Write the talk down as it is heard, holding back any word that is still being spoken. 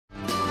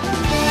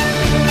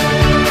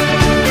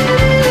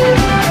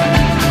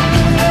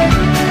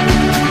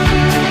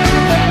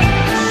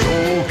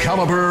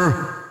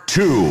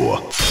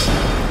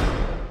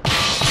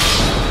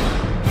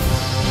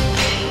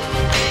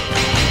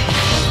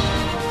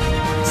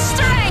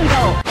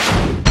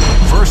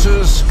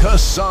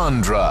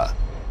Cassandra.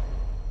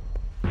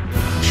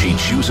 She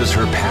chooses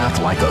her path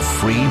like a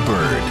free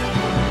bird.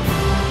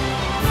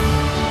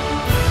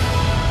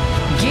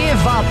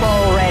 Give up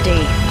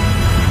already.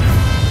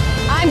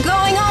 I'm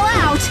going all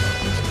out.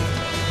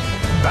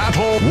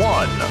 Battle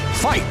 1.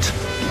 Fight!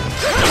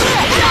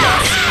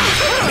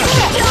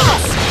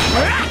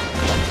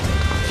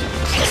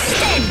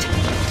 Extend.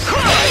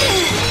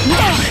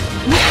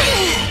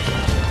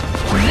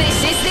 This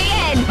is the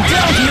end.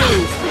 Don't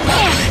move.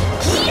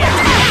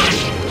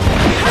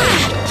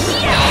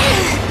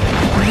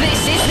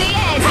 This is the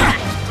end.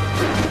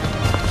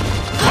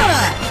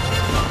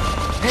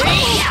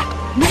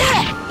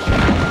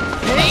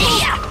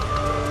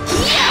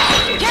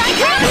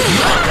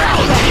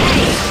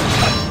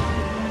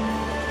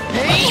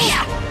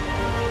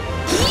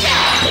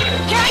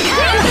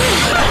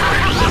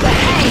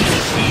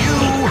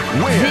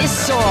 This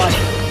sword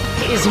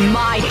is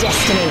my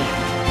destiny.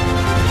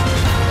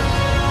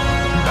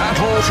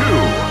 Battle 2.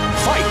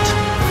 Fight!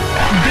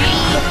 Be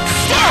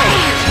still.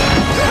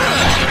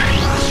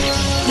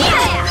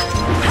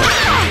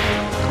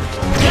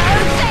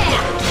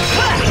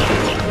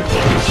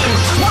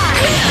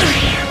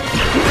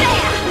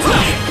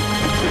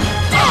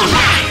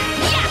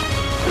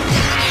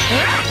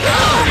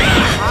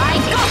 I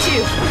got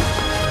you.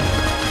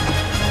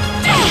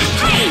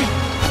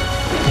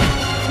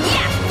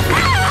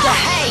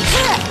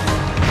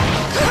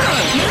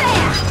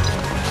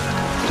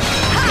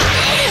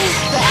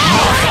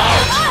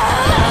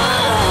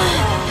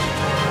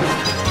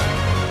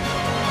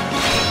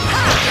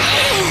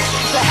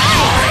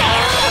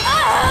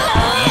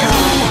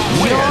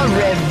 You're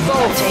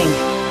revolting.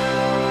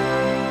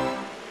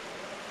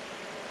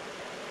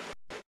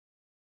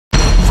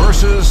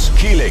 Versus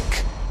Kilik.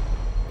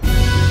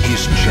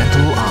 His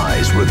gentle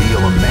eyes reveal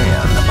a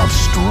man of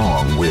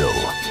strong will.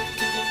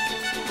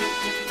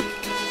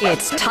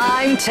 It's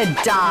time to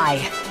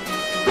die.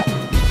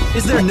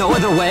 Is there no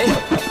other way?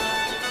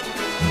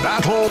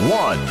 Battle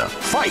 1.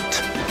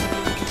 Fight!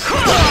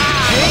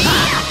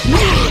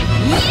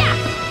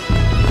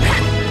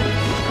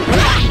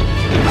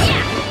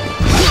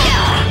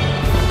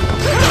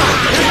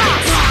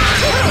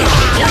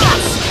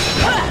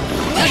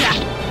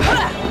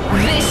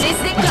 This is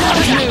the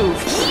move.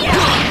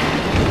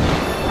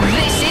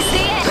 This is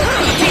the end.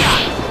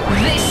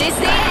 This is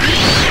the end.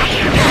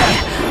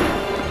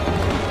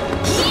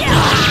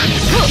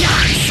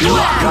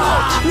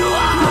 Knockout!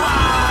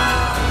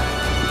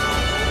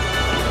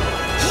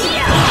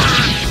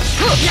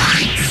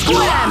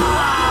 Slam!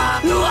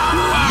 You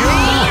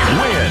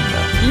win!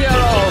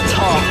 You're all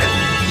talk.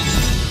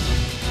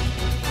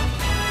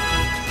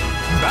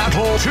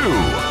 Battle 2.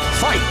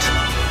 Fight!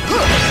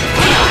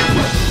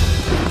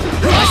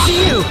 I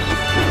see you.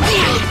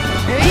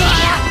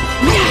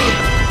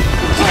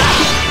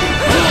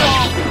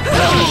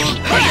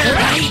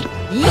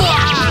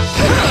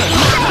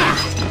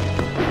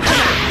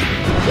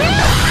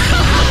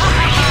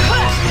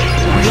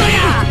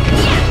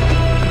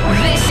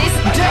 This is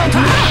dirt.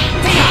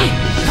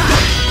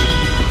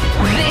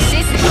 This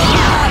is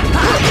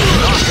Knockout!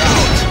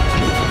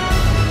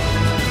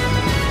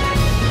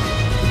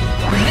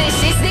 This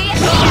is the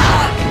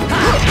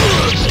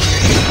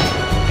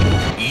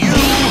You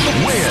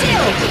win!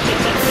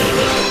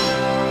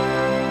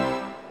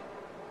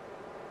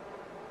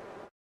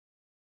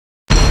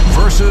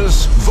 Versus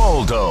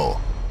Voldo.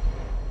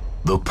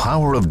 The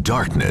power of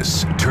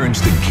darkness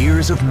turns the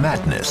gears of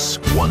madness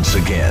once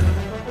again.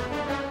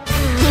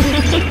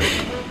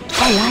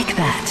 I like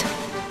that.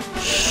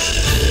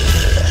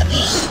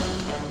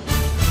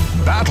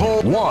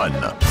 Battle 1.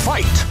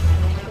 Fight!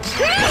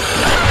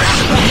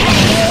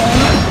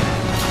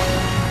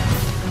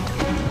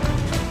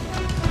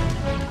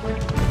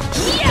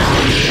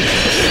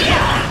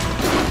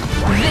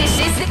 This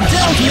is the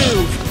don't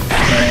move.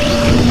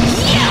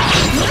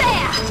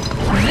 There.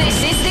 This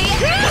is the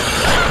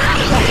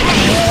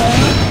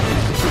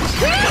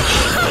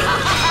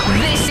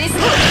this is the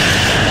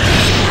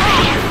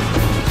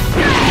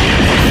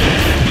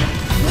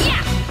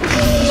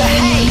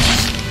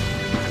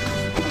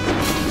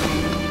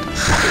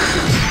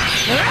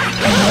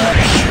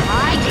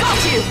I got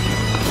you.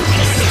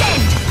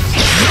 Extend.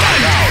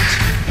 Knockout!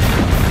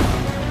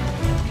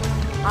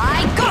 I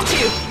got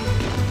you.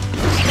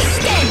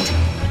 Extend.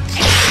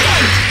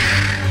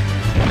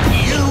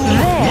 You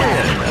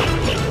win!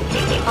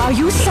 Are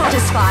you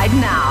satisfied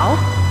now?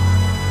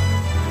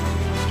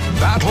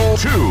 Battle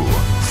 2.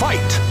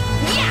 Fight!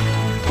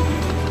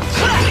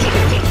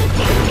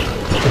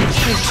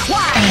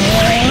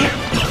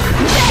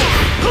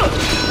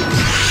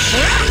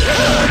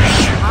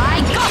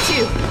 I got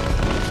you.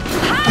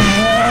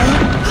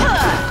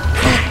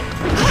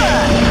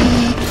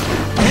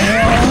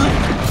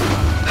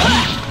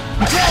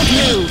 Don't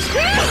move.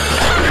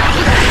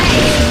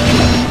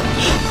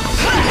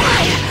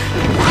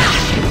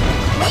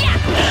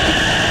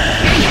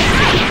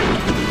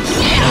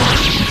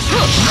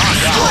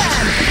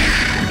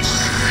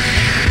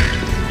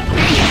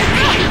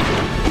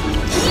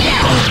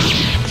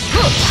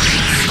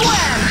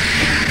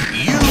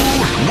 You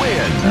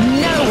win!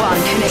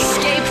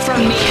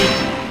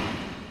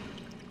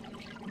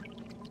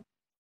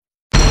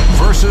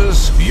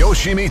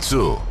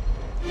 YOSHIMITSU.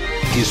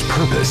 His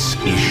purpose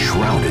is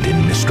shrouded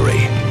in mystery.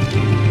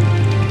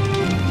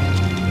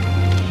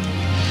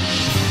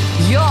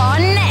 You're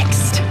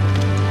next!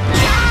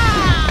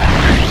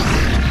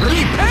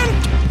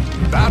 Repent!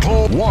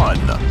 Battle 1.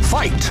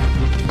 Fight!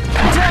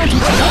 Don't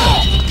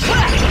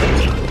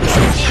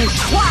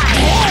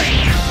Entwine!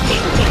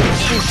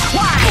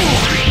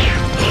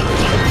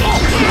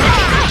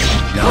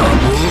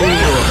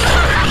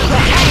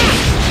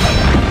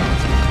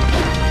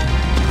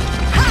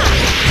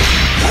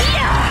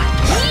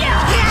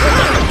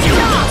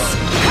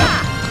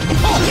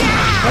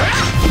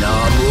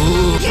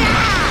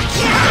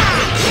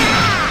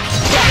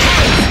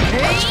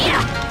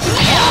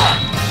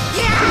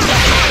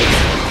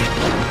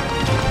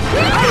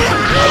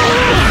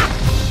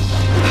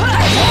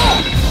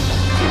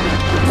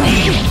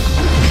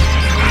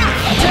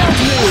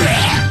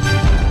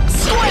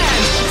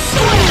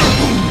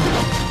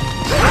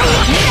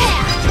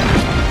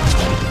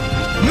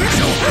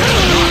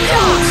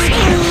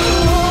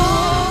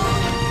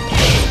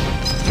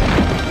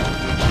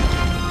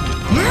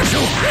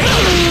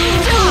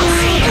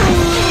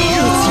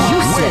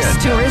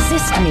 to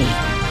resist me.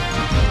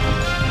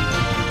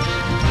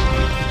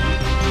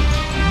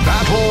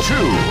 Battle 2.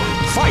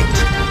 Fight!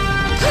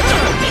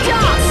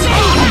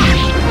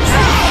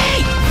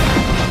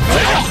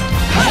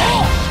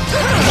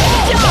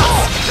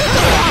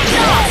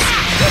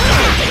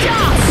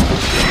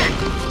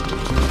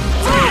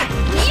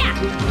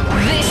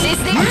 This is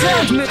the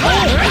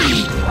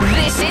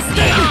This is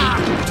the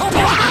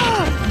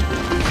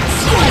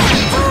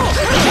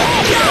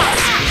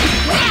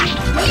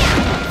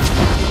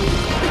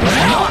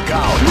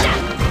Knockout!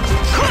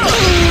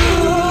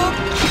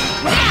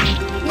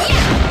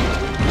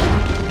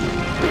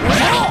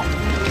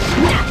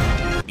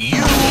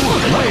 You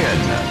win!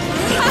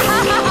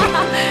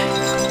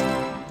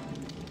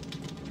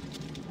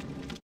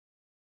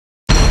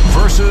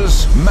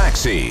 Versus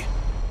Msaa.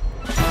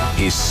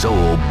 His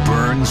soul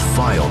burns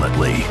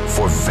violently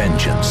for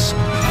vengeance.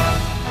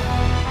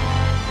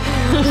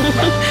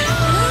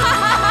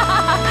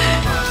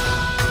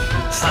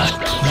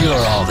 You're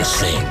all the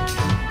same.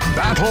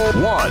 Battle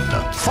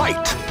 1.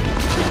 Fight!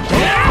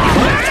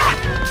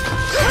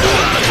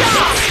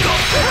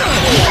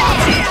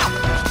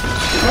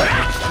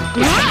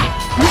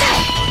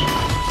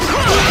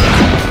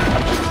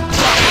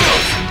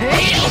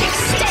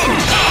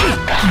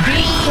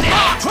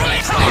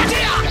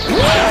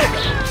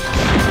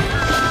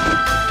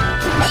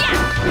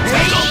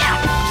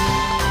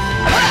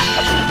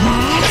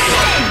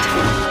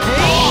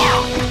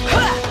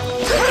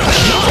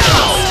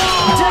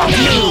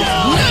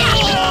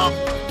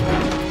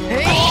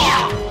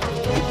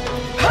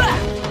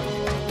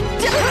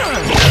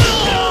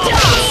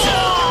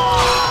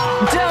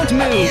 Don't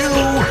move! You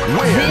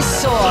win!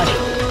 This sword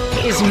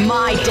is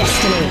my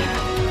destiny.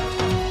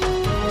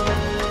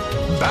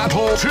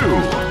 Battle 2.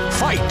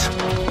 Fight!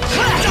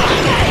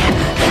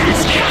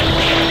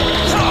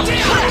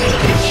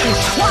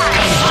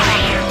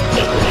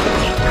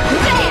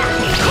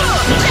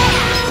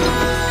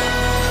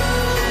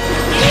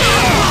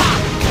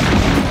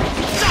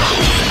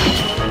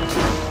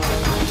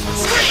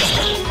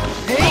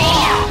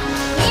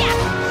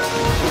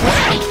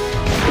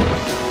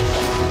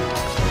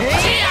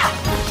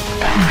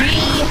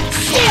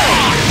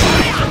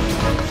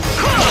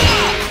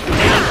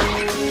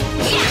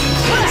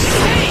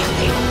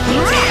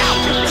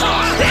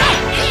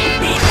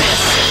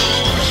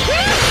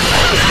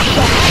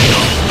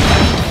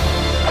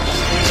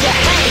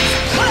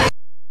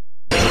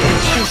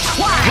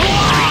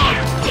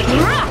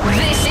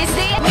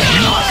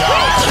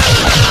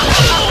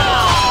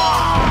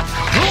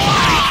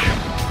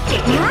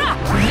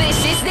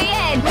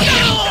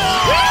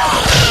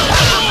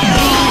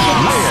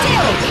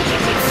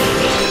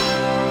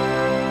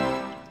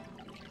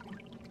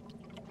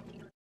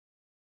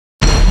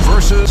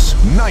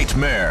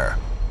 Nightmare.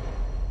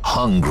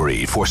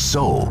 Hungry for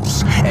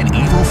souls, an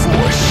evil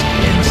force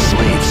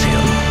enslaves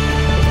him.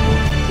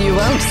 You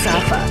won't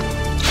suffer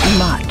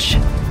much.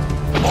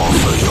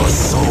 Offer your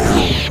soul.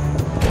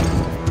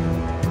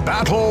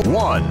 Battle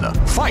 1.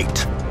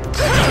 Fight!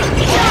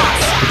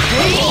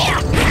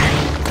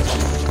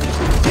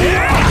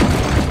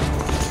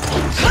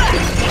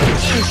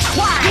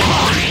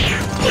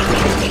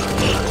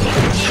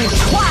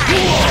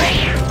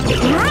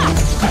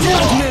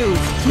 Don't move!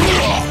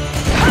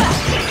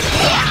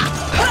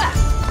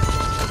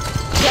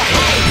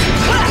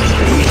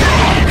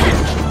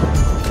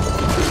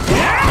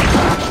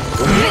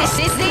 This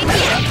is the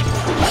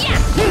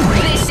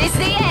This is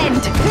the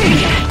end.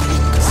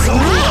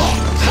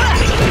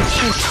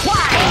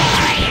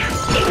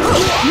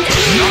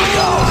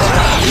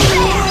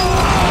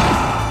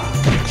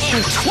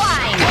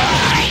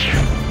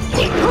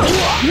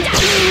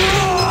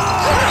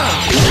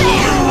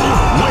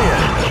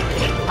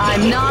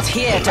 I'm not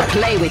here to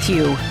play with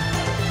you.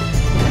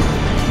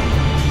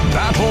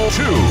 Battle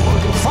 2.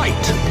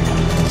 Fight!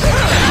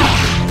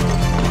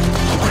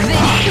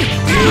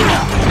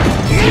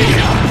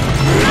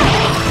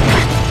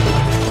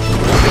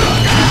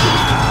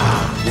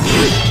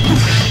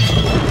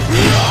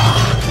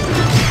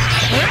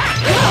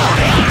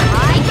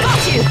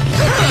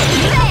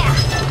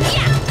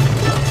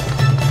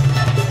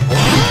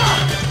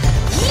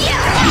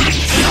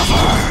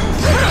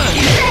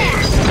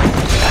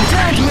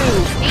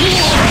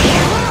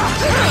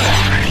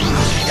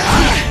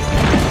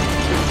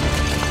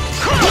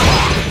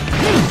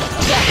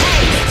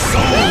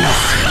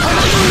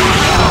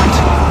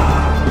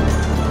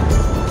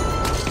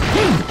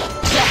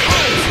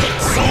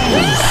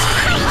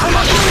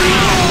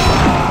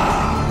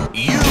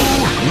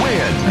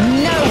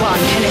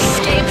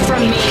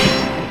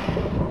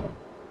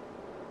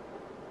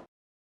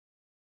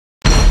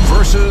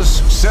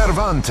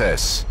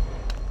 Cervantes.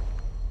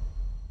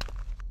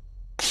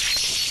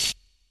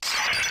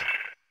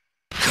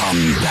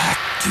 Come back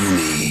to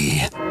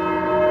me.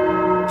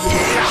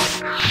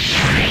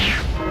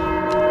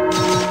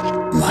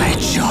 My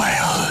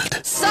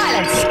child.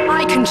 Silence!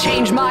 I can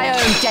change my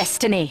own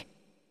destiny.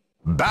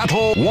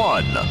 Battle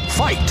 1.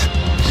 Fight!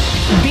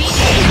 Beat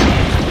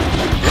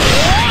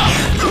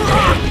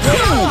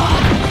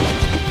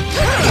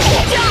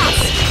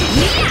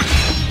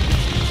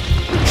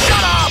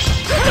Shut up!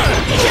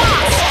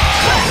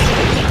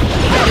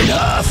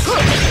 Enough!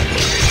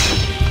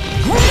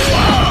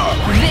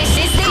 This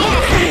is the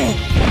end!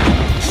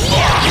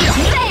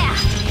 There!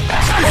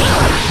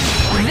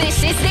 This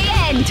is the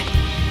end!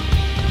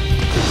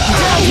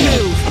 Don't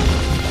move!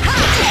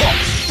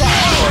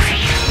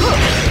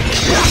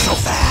 Not so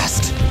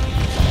fast!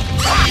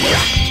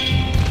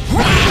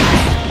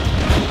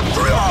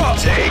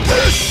 Take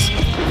this!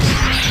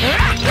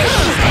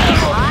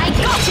 I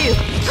got you!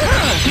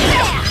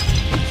 There!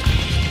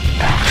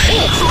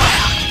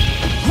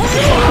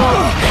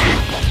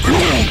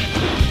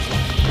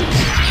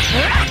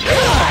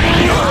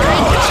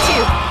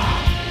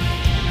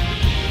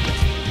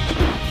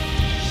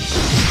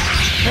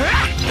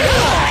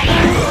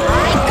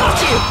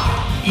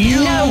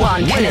 No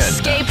one can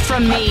escape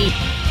from me!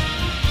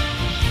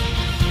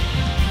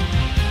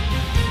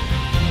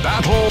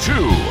 Battle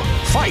 2.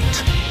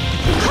 Fight!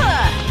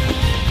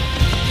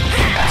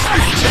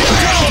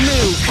 Don't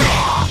move!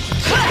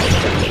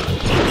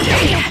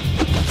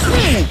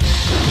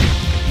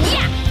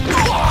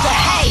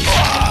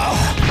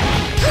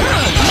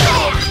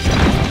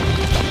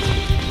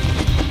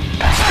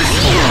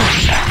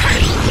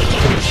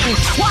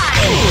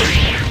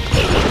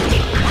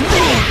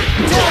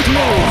 Don't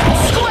move!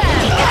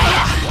 Square!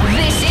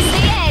 This is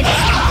the end!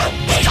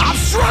 Stop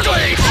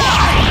struggling!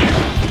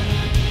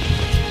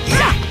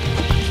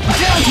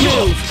 Don't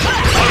move!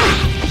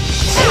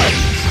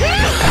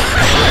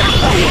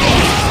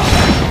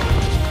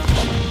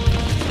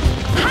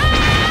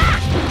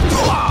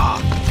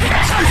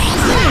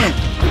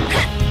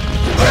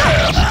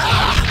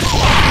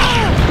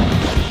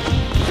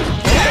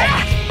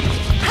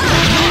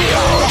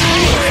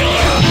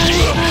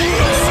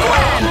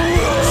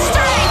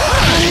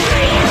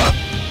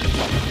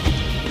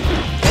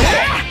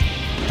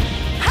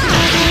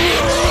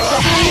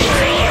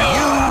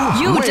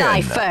 You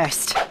die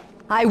first.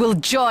 I will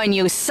join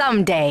you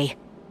someday.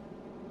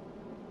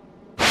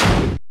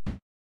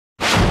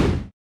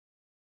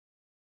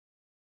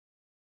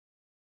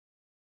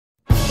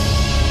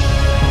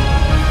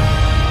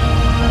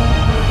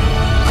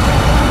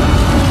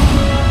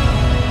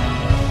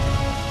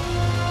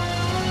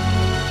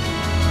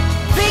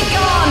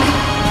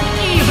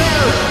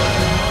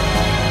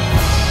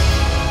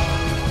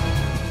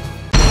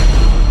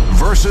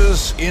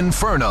 Versus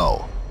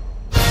Inferno.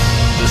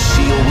 The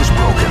seal was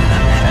broken,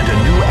 and a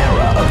new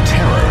era of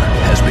terror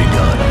has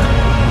begun.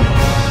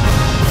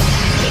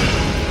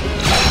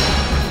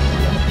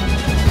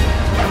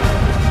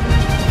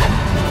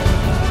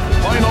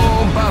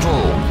 Final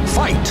battle.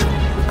 Fight!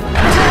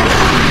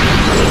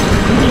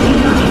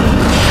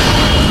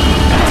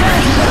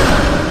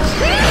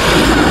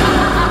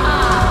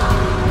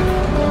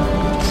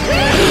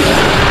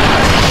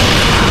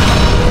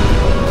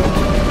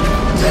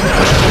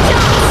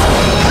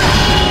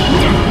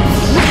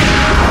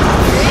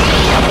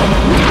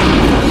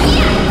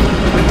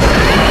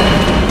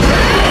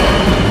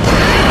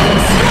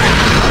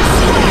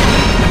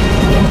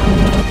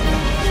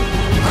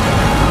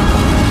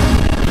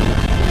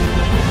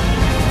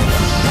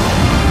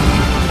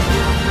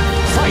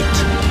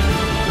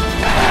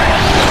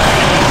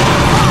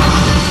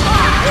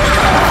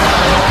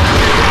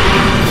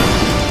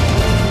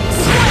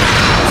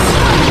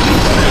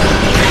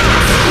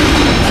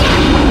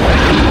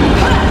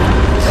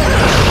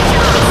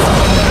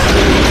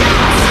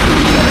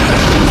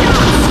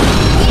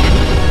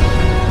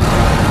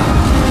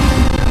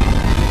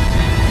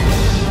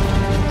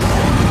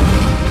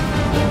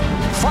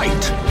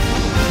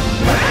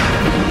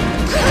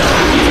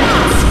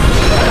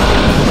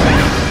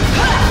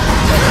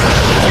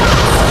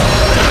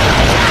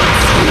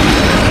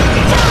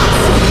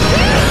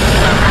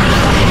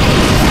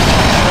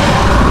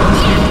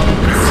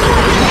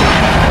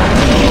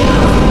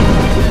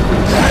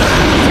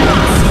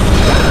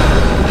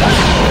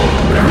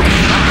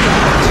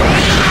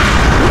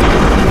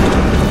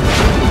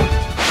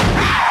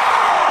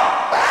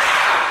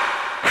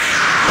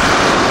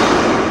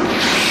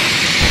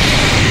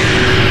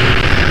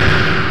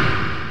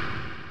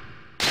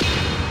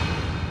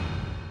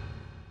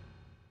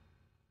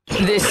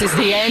 This is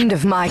the end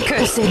of my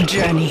cursed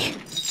journey.